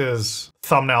like this is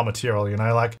thumbnail material, you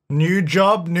know, like new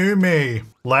job, new me.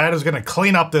 Lad is gonna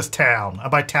clean up this town.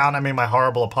 And by town, I mean my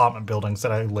horrible apartment buildings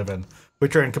that I live in,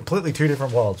 which are in completely two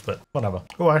different worlds, but whatever.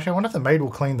 Oh, actually, I wonder if the maid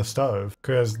will clean the stove,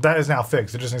 because that is now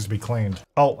fixed. It just needs to be cleaned.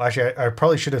 Oh, actually, I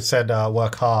probably should have said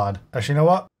work hard. Actually, you know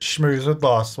what? Schmooze with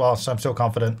boss, whilst I'm still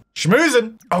confident.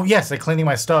 Schmoozing! Oh, yes, they're cleaning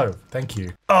my stove. Thank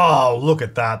you. Oh, look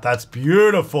at that. That's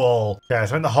beautiful. Okay, I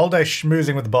spent the whole day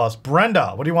schmoozing with the boss.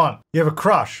 Brenda, what do you want? You have a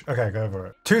crush. Okay, go for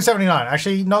it. $2.79.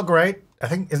 Actually, not great. I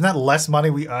think, isn't that less money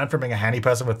we earn from being a handy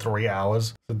person for 3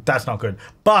 hours? So that's not good.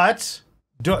 But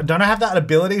don't I have that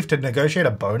ability to negotiate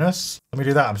a bonus? Let me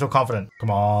do that. I'm still confident.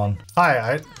 Come on.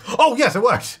 Hi. Oh, yes, it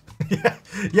worked. Yeah.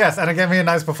 Yes, and it gave me a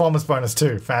nice performance bonus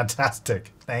too.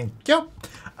 Fantastic. Thank you.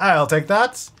 I'll take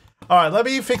that. All right, let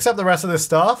me fix up the rest of this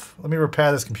stuff. Let me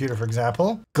repair this computer, for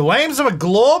example. Glames of a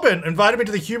Glorbin invited me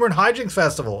to the Humor and Hijinks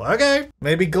Festival. Okay.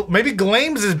 Maybe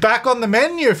Glames is back on the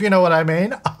menu, if you know what I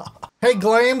mean. Hey,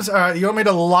 Glames, you want me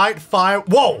to light fire?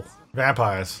 Whoa!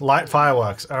 Vampires. Light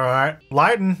fireworks. All right.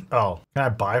 Lighten. Oh, can I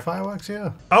buy fireworks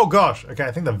here? Oh gosh. Okay,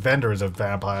 I think the vendor is a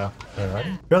vampire. Alright.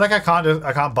 I feel like I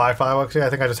can't buy fireworks here. I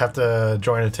think I just have to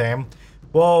join a team.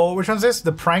 Well, which one's this?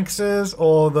 The pranksters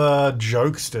or the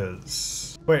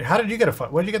jokesters? Wait, how did you get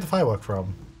where did you get the firework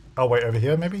from? Oh wait, over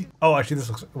here maybe? Oh, actually this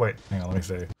looks, wait, hang on, let me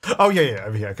see. Oh yeah,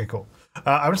 over here. Okay, cool.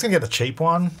 I'm just gonna get the cheap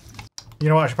one. You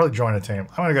know what? I should probably join a team.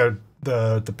 I'm gonna go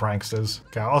the pranksters.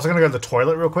 Okay, I'm also gonna go to the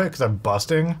toilet real quick because I'm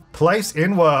busting. Place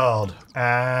in world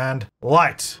and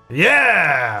light.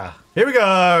 Yeah! Here we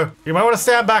go. You might want to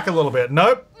stand back a little bit.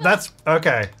 Nope, that's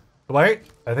okay. Wait,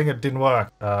 I think it didn't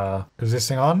work. Is this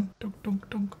thing on? Dunk, dunk,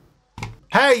 dunk.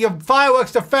 Hey, your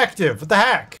fireworks defective. What the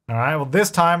heck? All right, well this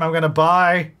time I'm gonna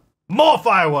buy more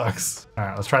fireworks. All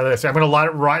right, let's try this. I'm gonna light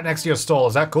it right next to your stall.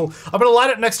 Is that cool? I'm gonna light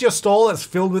it next to your stall that's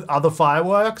filled with other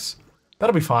fireworks.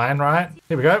 That'll be fine, right?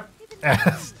 Here we go.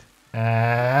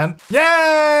 And yay!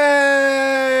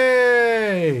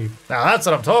 Now that's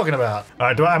what I'm talking about. All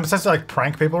right, I'm supposed to like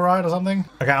prank people, right, or something?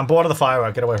 Okay, I'm bored of the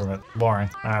firework. Get away from it. Boring.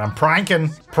 All right, I'm pranking.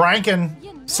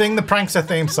 Sing the prankster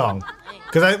theme song.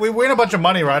 Because we win a bunch of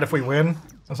money, right, if we win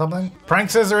or something?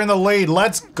 Pranksters are in the lead.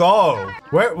 Let's go.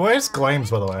 Where's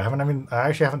Glames, by the way? I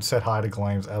actually haven't said hi to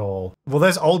Glames at all. Well,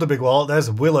 there's Older Big Wallet.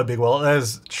 There's Willow Big Wallet.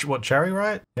 There's what, Cherry,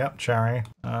 right? Yep, Cherry.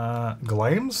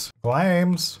 Glames?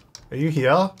 Glames. Are you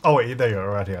here? Oh wait, there you are,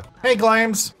 right here. Hey,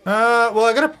 Glames. Well,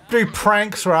 I gotta do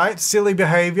pranks, right? Silly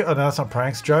behavior. Oh no, that's not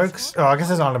pranks. Jokes. Oh, I guess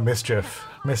it's not a mischief.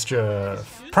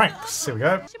 Pranks. Here we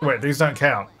go. Wait, these don't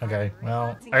count. Okay,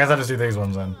 well, I guess I'll just do these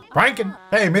ones then. Pranking.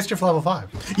 Hey, mischief level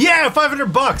 5. Yeah,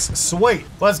 500 bucks. Sweet.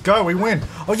 Let's go. We win.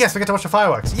 Oh yes, we get to watch the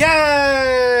fireworks.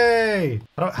 Yay!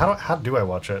 How do I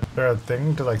watch it? Is there a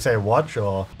thing to like say watch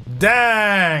or?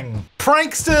 Dang!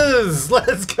 Pranksters!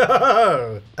 Let's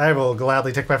go! I will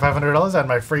gladly take my $500 and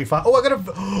my free fire. Oh, I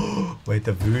gotta. Wait,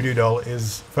 the voodoo doll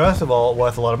is first of all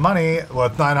worth a lot of money,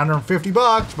 worth 950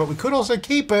 bucks, but we could also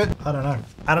keep it. I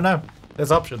don't know.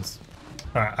 There's options.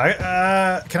 All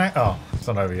right, can I? Oh, it's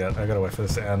not over yet. I gotta wait for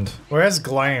this to end. Where's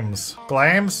Glames?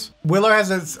 Glames? Willow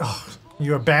has its. Oh,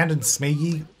 you abandoned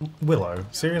Smeagol? Willow?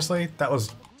 Seriously?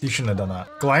 You shouldn't have done that.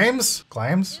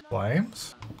 Glames?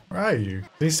 Where are you? Is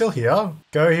he still here?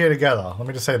 Go here together. Let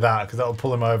me just say that, because that will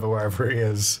pull him over wherever he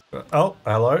is. Oh,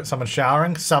 hello. Someone's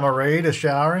showering. Summer Reed is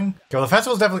showering. Okay, well, the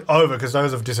festival's definitely over because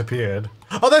those have disappeared.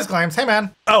 Oh, there's Glames. Hey,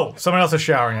 man. Oh, someone else is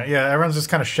showering it. Yeah, everyone's just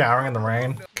kind of showering in the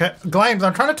rain. Okay, Glames,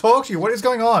 I'm trying to talk to you. What is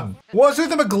going on? What's with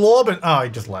the McGlorbin? Oh, he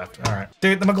just left. All right.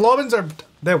 Dude, the McGlorbins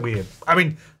they're weird. I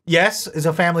mean, yes, it's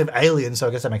a family of aliens, so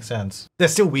I guess that makes sense. They're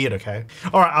still weird, okay?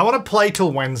 All right, I want to play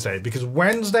till Wednesday because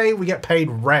Wednesday we get paid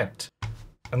rent.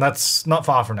 And that's not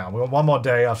far from now. We want one more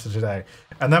day after today.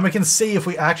 And then we can see if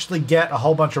we actually get a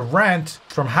whole bunch of rent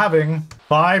from having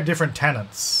 5 different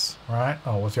tenants, right?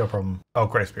 Oh, what's your problem? Oh,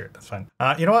 grace period, that's fine.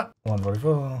 You know what?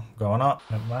 144, going up.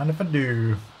 Never mind if I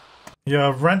do.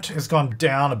 Your rent has gone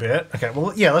down a bit. Okay,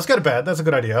 well, yeah, let's go to bed. That's a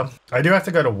good idea. I do have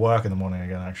to go to work in the morning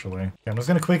again, actually. Okay, I'm just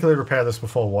gonna quickly repair this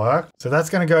before work. So that's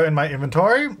gonna go in my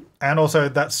inventory. And also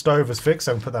that stove is fixed,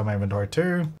 so I can put that in my inventory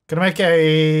too. I'm gonna make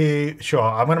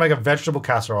a vegetable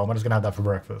casserole. I'm just gonna have that for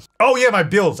breakfast. Oh yeah, my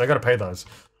bills, I gotta pay those.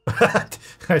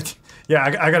 Yeah,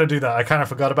 I gotta do that. I kind of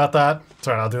forgot about that.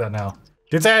 Sorry, I'll do that now.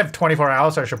 Did say I have 24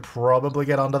 hours, so I should probably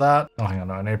get onto that. Oh, hang on,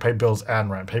 no, I need to pay bills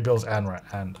and rent. Pay bills and rent,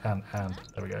 and.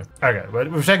 There we go. Okay,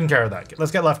 we've taken care of that.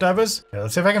 Let's get leftovers. Yeah,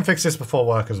 let's see if I can fix this before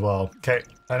work as well. Okay,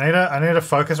 I need to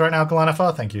focus right now,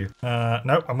 Galanifa. Thank you.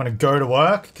 Nope, I'm gonna go to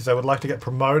work because I would like to get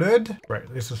promoted. Right,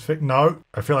 this is fixed. No,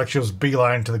 I feel like she was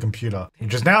beeline to the computer,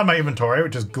 which is now in my inventory,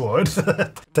 which is good.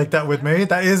 Take that with me.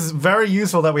 That is very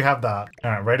useful that we have that.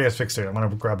 All right, radio's fixed too. I'm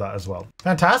gonna grab that as well.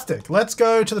 Fantastic. Let's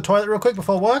go to the toilet real quick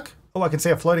before work. Oh, I can see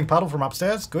a floating puddle from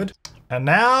upstairs. Good. And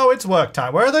now it's work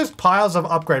time. Where are those piles of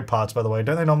upgrade parts, by the way?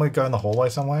 Don't they normally go in the hallway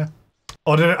somewhere?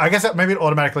 Or did it, I guess maybe it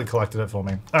automatically collected it for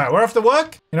me. All right, we're off to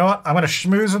work. You know what? I'm gonna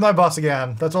schmooze with my boss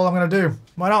again. That's all I'm gonna do.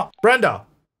 Why not? Brenda,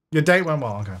 your date went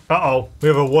well. Okay. Uh-oh, we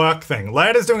have a work thing.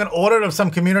 Laird is doing an audit of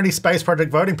some community space project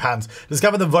voting patterns.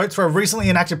 Discovered the votes for a recently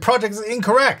enacted project is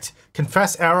incorrect.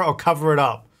 Confess error or cover it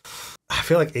up. I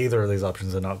feel like either of these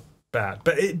options are not bad,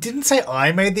 but it didn't say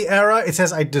I made the error. It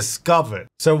says I discovered.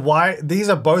 So why, these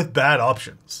are both bad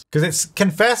options. Because it's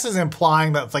confess is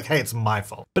implying that it's like, hey, it's my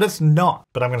fault, but it's not.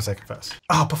 But I'm going to say confess.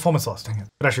 Oh, performance loss, dang it.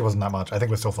 It actually wasn't that much. I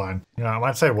think we're still fine. You know, I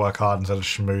might say work hard instead of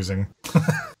schmoozing.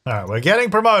 All right, we're getting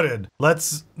promoted.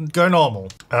 Let's go normal.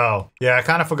 Oh, yeah, I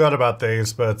kind of forgot about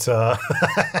these, but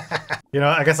you know,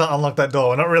 I guess I'll unlock that door.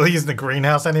 We're not really using the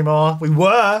greenhouse anymore. We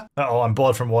were. Uh-oh, I'm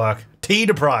bored from work. Tea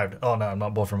deprived. Oh no, I'm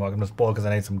not bored from work. I'm just bored because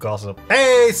I need some gossip.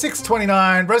 Hey,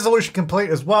 629. Resolution complete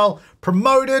as well.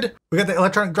 Promoted. We got the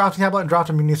electronic drafting tablet and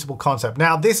drafting municipal concept.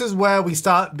 Now, this is where we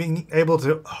start being able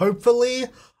to hopefully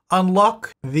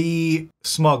unlock the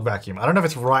smog vacuum. I don't know if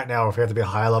it's right now or if we have to be a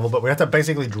higher level, but we have to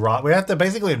basically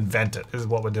invent it is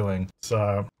what we're doing.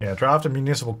 So yeah, draft a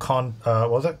municipal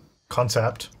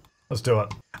concept. Let's do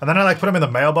it. And then I like put them in the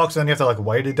mailbox and then you have to like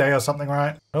wait a day or something,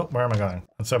 right? Oh, where am I going?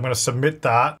 And so I'm going to submit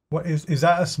that. What is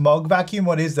that a smog vacuum?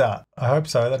 What is that? I hope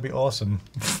so. That'd be awesome.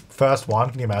 First one,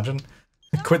 can you imagine?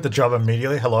 Quit the job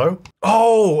immediately. Hello?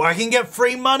 Oh, I can get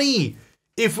free money.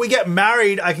 If we get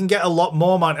married, I can get a lot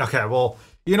more money. Okay, well,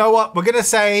 you know what? We're going to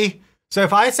say, so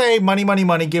if I say money, money,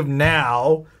 money, give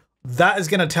now, that is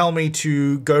going to tell me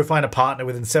to go find a partner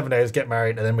within 7 days, get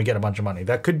married, and then we get a bunch of money.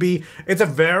 That could be, it's a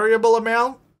variable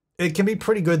amount. It can be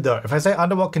pretty good though. If I say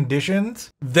under what conditions,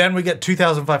 then we get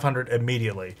 2,500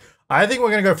 immediately. I think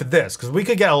we're gonna go for this because we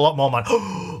could get a lot more money.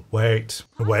 Wait.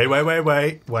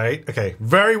 Okay,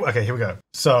 okay, here we go.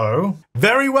 So,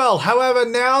 very well. However,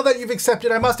 now that you've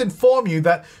accepted, I must inform you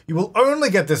that you will only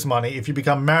get this money if you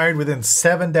become married within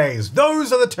 7 days.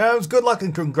 Those are the terms. Good luck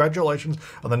and congratulations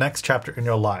on the next chapter in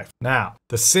your life. Now,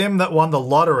 the sim that won the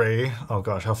lottery. Oh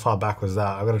gosh, how far back was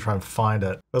that? I've got to try and find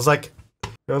it. It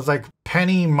was like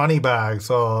Penny Moneybags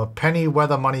or Penny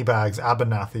Weather Moneybags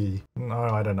Abernathy. No,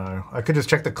 I don't know. I could just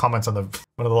check the comments on one of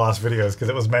the last videos because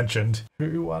it was mentioned.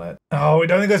 Who won it? Oh,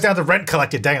 it only goes down to rent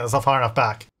collector. Dang it, that's not far enough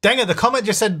back. Dang it, the comment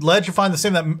just said, "Let you find the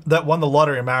sim that won the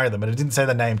lottery and marry them," and it didn't say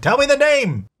the name. Tell me the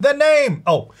name! The name!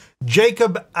 Oh,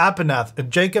 Jacob Abernathy.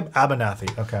 Jacob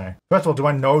Abernathy. Okay. First of all, do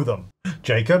I know them?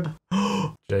 Jacob?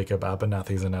 Jacob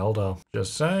Abernathy's an elder.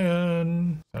 Just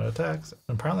saying. Send a text.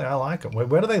 Apparently I like them.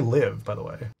 Where do they live, by the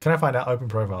way? Can I find out? Open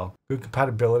profile. Good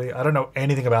compatibility. I don't know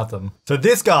anything about them. So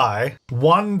this guy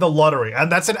won the lottery,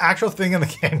 and that's an actual thing in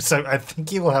the game, so I think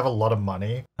he will have a lot of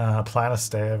money. Plan to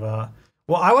stay over.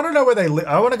 Well, I want to know where they live.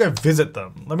 I want to go visit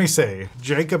them. Let me see.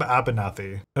 Jacob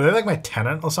Abernathy. Are they like my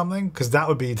tenant or something? Because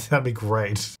that'd be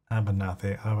great.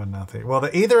 Abernathy. Well,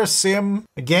 they're either a sim,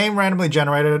 a game randomly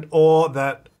generated, or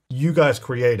that you guys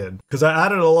created. Because I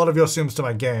added a lot of your sims to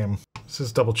my game. Let's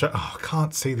just double check. Oh, I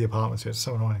can't see the apartments here. It's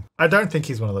so annoying. I don't think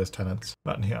he's one of those tenants.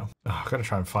 Not in here. Oh, I've got to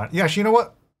try and find. Yeah, actually, you know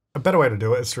what? A better way to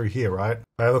do it is through here, right?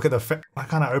 I look at why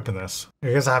can't I open this? I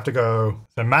guess I have to go,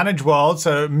 so manage world,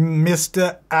 so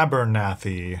Mr.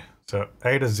 Abernathy. So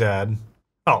A to Z.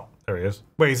 Oh, there he is.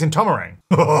 Wait, he's in Tomarang.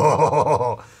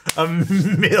 Oh, a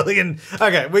million.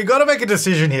 Okay, we got to make a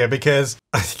decision here because,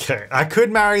 okay, I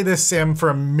could marry this sim for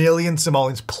 1 million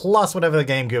simoleons plus whatever the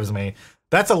game gives me.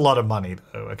 That's a lot of money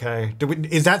though, okay?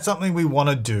 Is that something we want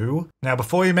to do? Now,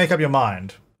 before you make up your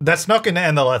mind, that's not going to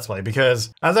end the Let's Play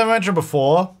because, as I mentioned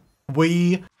before,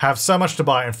 we have so much to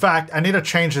buy. In fact, I need to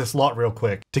change this lot real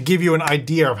quick to give you an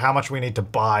idea of how much we need to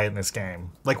buy in this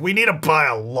game. Like, we need to buy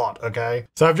a lot, okay?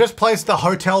 So I've just placed the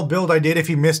hotel build I did. If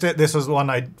you missed it, this was one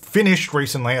I finished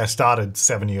recently. I started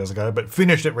 7 years ago, but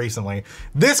finished it recently.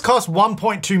 This cost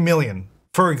 1.2 million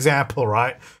for example,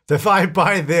 right? So if I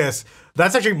buy this,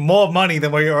 that's actually more money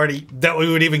than we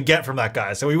would even get from that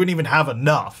guy. So we wouldn't even have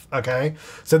enough, okay?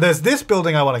 So there's this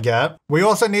building I want to get. We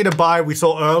also need to buy, we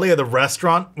saw earlier, the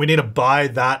restaurant. We need to buy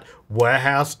that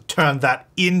warehouse, turn that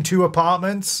into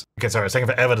apartments. Okay, sorry, it's taking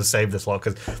forever to save this lot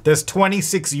because there's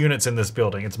 26 units in this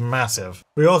building. It's massive.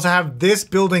 We also have this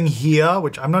building here,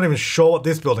 which I'm not even sure what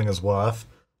this building is worth.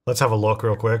 Let's have a look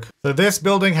real quick. So this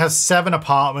building has 7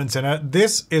 apartments in it.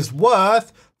 This is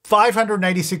worth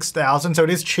 586,000, so it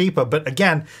is cheaper, but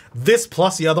again, this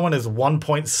plus the other one is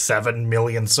 1.7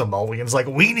 million simoleons. Like,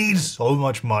 we need so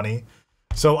much money.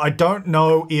 So I don't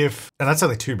know if, and that's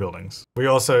only 2 buildings. We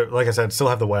also, like I said, still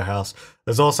have the warehouse.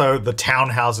 There's also the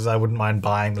townhouses I wouldn't mind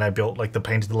buying that I built, like the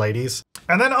Painted Ladies.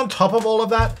 And then on top of all of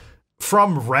that,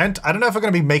 from rent, I don't know if I'm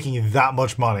gonna be making that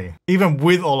much money, even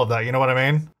with all of that, you know what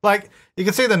I mean? Like, you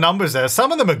can see the numbers there.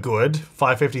 Some of them are good,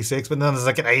 556, but then there's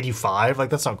like an 85. Like,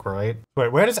 that's not great.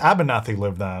 Wait, where does Abernathy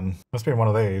live then? Must be in one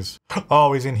of these.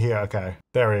 Oh, he's in here. Okay,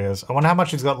 there he is. I wonder how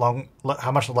much he's got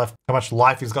how much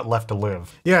life he's got left to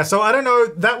live. Yeah, so I don't know.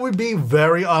 That would be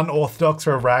very unorthodox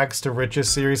for a Rags to Riches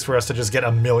series for us to just get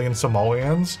 1 million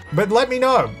simoleons. But let me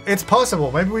know. It's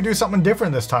possible. Maybe we do something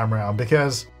different this time around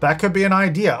because that could be an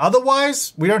idea.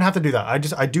 Otherwise, we don't have to do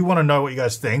that. I do want to know what you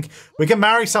guys think. We can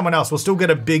marry someone else. We'll still get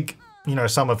a big, you know,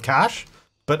 sum of cash,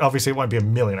 but obviously it won't be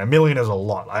 1 million. 1 million is a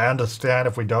lot. I understand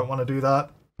if we don't want to do that.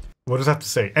 We'll just have to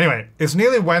see. Anyway, it's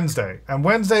nearly Wednesday, and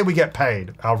Wednesday we get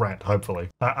paid our rent, hopefully.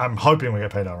 I'm hoping we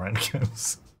get paid our rent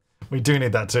because we do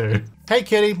need that too. Hey,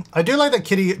 Kitty. I do like that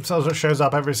Kitty shows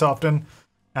up every so often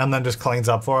and then just cleans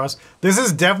up for us. This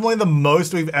is definitely the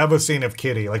most we've ever seen of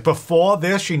Kitty. Like, before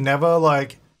this, she never,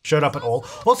 like, showed up at all.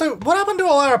 Also, what happened to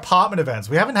all our apartment events?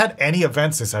 We haven't had any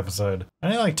events this episode. I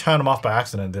didn't like turn them off by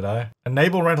accident, did I?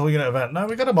 Enable rental unit event. No,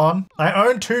 we got them on. I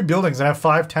own 2 buildings and I have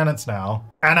 5 tenants now.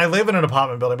 And I live in an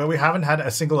apartment building, but we haven't had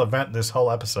a single event this whole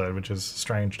episode, which is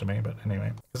strange to me. But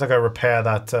anyway, because I go repair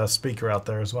that speaker out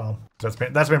there as well. That's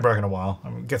been broken a while.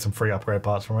 I'm gonna get some free upgrade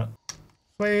parts from it.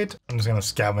 Sweet. I'm just gonna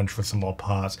scavenge for some more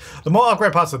parts. The more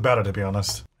upgrade parts, the better, to be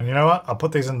honest. And you know what? I'll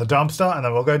put these in the dumpster and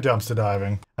then we'll go dumpster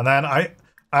diving. And then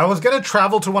I was gonna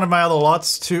travel to one of my other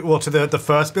lots to the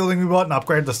first building we bought and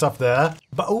upgrade the stuff there.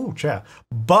 But, oh, chair.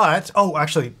 But, oh,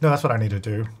 actually, no, that's what I need to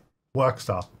do. Work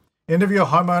stuff. Interview a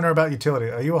homeowner about utility.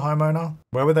 Are you a homeowner?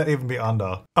 Where would that even be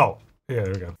under? Oh, yeah,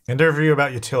 there we go. Interview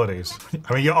about utilities.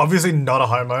 I mean, you're obviously not a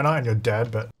homeowner and you're dead,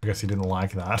 but I guess you didn't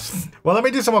like that. Well, let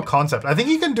me do some more concept. I think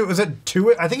you can do, is it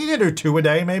 2? I think you can do 2 a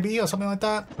day maybe or something like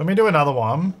that. Let me do another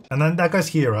one. And then that goes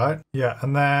here, right? Yeah,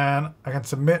 and then I can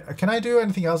submit. Can I do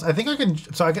anything else? I think I can,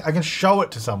 so I can show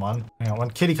it to someone. You know,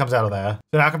 when Kitty comes out of there.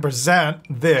 Then I can present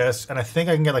this and I think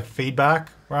I can get like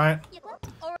feedback, right?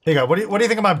 Here you go. What do you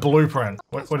think of my blueprint?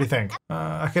 What do you think?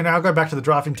 I can now go back to the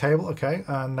drafting table. Okay,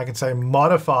 and I can say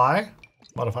modify it.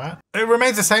 It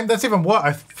remains the same. That's even worse.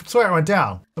 I swear it went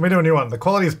down. Let me do a new one. The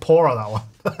quality is poor on that one.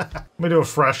 Let me do a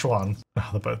fresh one. Oh,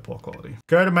 they're both poor quality.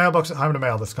 Go to mailbox at home to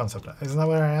mail this concept. Isn't that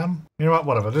where I am? You know what?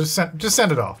 Whatever. Just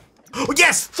send it off. Oh,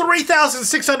 yes,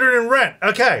 3,600 in rent.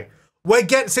 Okay. We're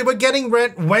getting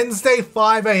rent Wednesday,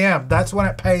 5 a.m. That's when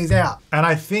it pays out. And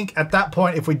I think at that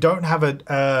point, if we don't have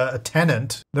a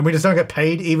tenant, then we just don't get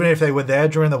paid even if they were there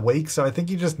during the week. So I think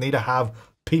you just need to have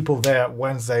people there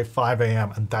Wednesday, 5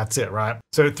 a.m. and that's it, right?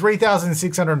 So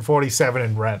 3,647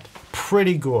 in rent.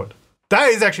 Pretty good. That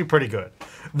is actually pretty good.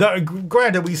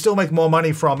 Granted, we still make more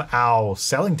money from our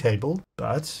selling table,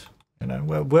 but you know,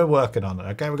 we're working on it,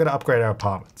 okay? We're gonna upgrade our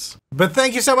apartments. But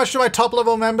thank you so much to my top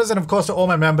level members and of course to all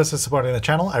my members for supporting the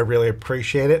channel. I really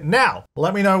appreciate it. Now,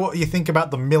 let me know what you think about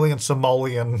the 1 million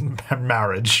simoleon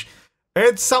marriage.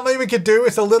 It's something we could do.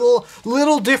 It's a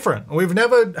little different. We've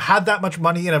never had that much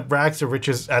money in a Rags to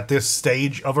Riches at this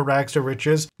stage of a Rags to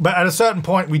Riches. But at a certain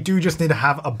point, we do just need to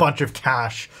have a bunch of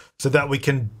cash so that we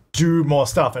can do more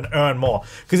stuff and earn more.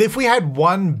 Because if we had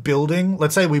one building,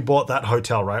 let's say we bought that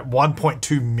hotel, right?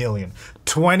 1.2 million,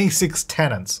 26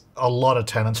 tenants, a lot of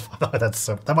tenants.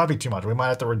 That might be too much. We might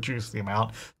have to reduce the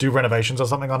amount, do renovations or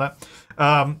something on it.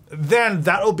 Then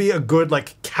that'll be a good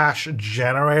like cash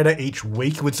generator each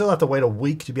week. We'd still have to wait a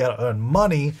week to be able to earn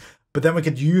money, but then we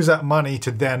could use that money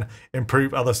to then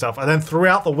improve other stuff. And then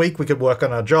throughout the week, we could work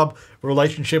on our job,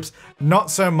 relationships.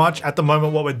 Not so much at the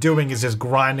moment. What we're doing is just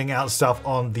grinding out stuff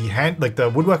on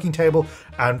the woodworking table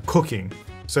and cooking.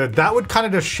 So that would kind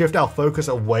of just shift our focus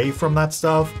away from that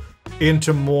stuff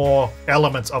into more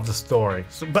elements of the story.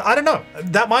 But I don't know.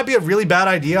 That might be a really bad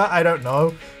idea. I don't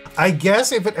know. I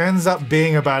guess if it ends up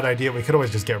being a bad idea, we could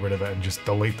always just get rid of it and just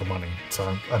delete the money.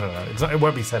 So I don't know. It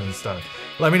won't be set in stone.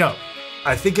 Let me know.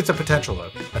 I think it's a potential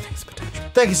though. I think it's a potential.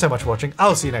 Thank you so much for watching.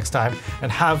 I'll see you next time,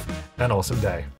 and have an awesome day.